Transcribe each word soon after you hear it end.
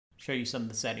show you some of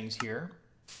the settings here.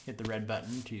 Hit the red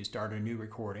button to start a new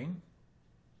recording.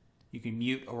 You can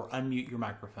mute or unmute your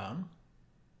microphone.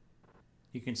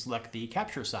 You can select the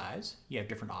capture size. You have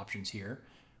different options here,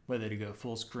 whether to go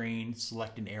full screen,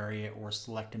 select an area, or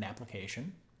select an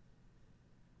application.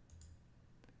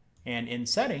 And in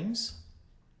settings,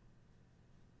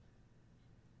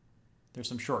 there's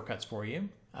some shortcuts for you.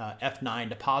 F9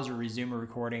 to pause or resume a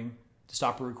recording. To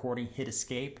stop a recording, hit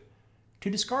escape. To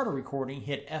discard a recording,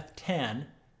 hit F10.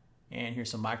 And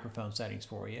here's some microphone settings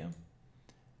for you.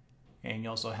 And you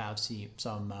also have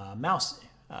some mouse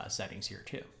settings here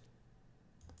too.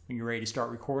 When you're ready to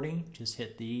start recording, just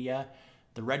hit the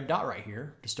red dot right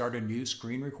here to start a new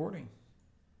screen recording.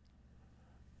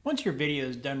 Once your video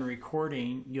is done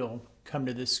recording, you'll come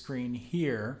to this screen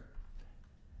here.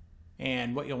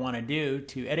 And what you'll want to do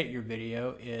to edit your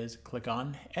video is click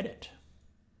on Edit.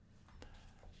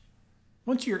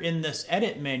 Once you're in this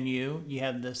Edit menu, you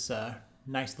have this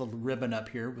nice little ribbon up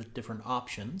here with different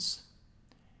options.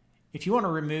 If you want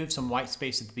to remove some white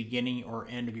space at the beginning or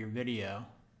end of your video,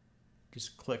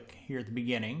 just click here at the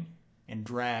beginning and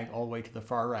drag all the way to the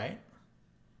far right.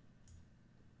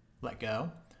 Let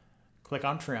go. Click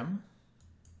on Trim.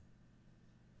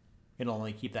 It'll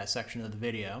only keep that section of the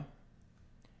video.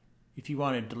 If you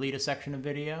want to delete a section of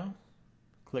video,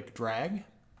 click Drag.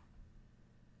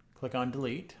 Click on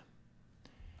Delete.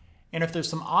 And if there's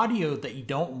some audio that you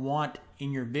don't want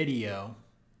in your video,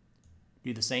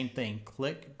 do the same thing.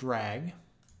 Click Drag.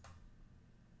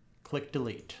 Click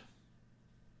Delete.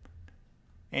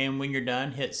 And when you're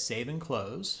done, hit Save and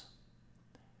Close.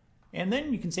 And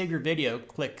then you can save your video.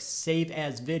 Click Save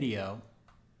as Video.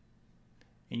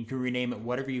 And you can rename it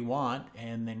whatever you want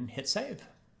and then hit Save.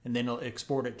 And then it'll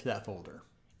export it to that folder.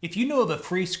 If you know of a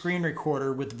free screen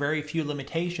recorder with very few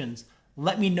limitations,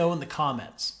 let me know in the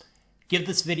comments. Give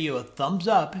this video a thumbs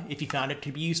up if you found it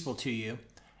to be useful to you,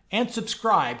 and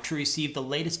subscribe to receive the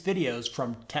latest videos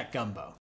from Tech Gumbo.